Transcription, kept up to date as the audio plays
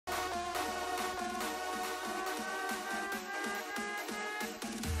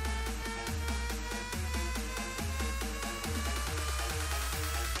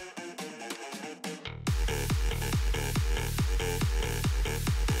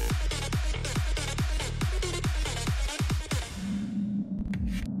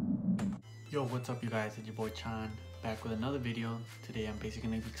Yo, what's up you guys, it's your boy Chan, back with another video. Today I'm basically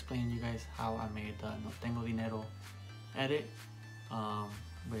going to be explaining to you guys how I made the Tengo Dinero edit,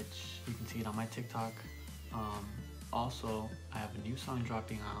 which you can see it on my TikTok. Also, I have a new song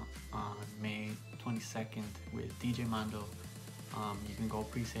dropping out on May 22nd with DJ MANDO. You can go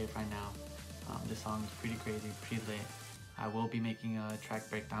pre-save right now. This song is pretty crazy, pretty lit. I will be making a track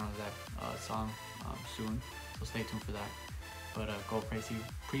breakdown of that song soon, so stay tuned for that. But go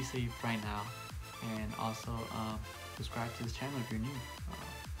pre-save right now, and also subscribe to this channel if you're new.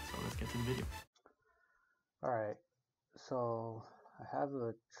 So let's get to the video. Alright, so I have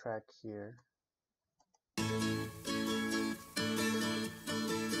a track here.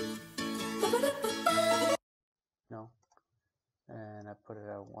 And I put it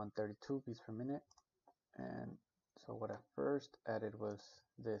at 132 beats per minute. And so what I first added was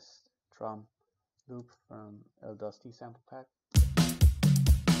this drum loop from El Dusty sample pack.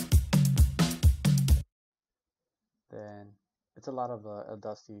 Then it's a lot of El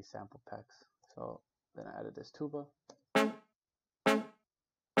Dusty sample packs. So then I added this tuba. And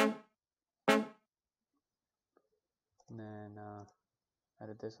then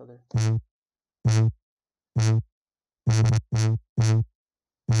added this other.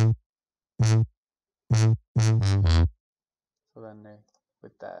 So then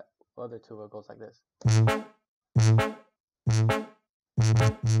with that other tuba goes like this.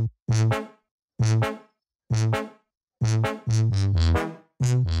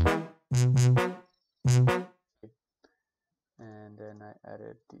 And then I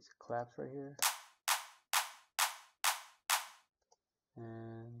added these claps right here.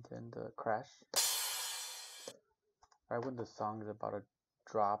 And then the crash. Right when the song is about to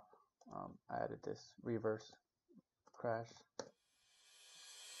drop, I added this reverse crash.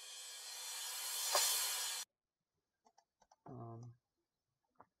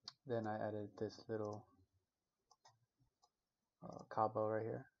 Then I added this little cowbell right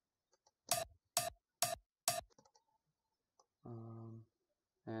here.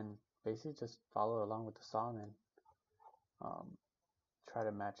 And basically just follow along with the song and try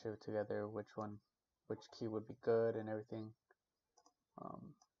to match it together, which key would be good and everything.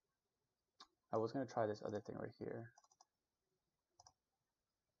 I was gonna try this other thing right here,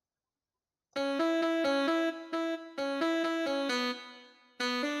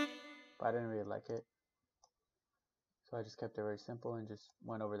 but I didn't really like it, so I just kept it very simple and just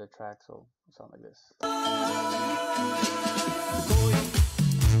went over the track, so it sounded like this.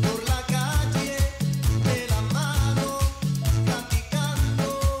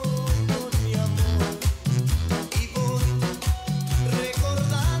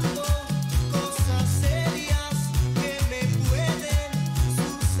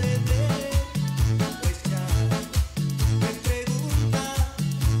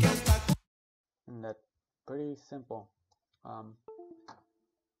 And that's pretty simple.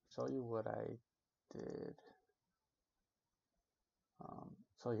 Show you what I did.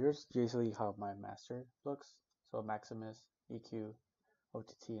 So here's usually how my master looks. So Maximus, EQ,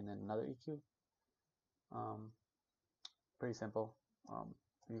 OTT, and then another EQ. Pretty simple.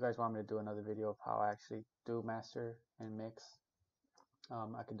 If you guys want me to do another video of how I actually do master and mix,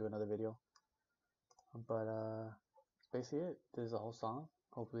 I can do another video. But that's basically it. This is the whole song.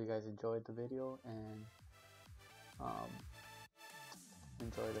 Hopefully you guys enjoyed the video and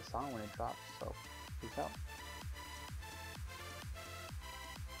enjoy the song when it drops. So peace out.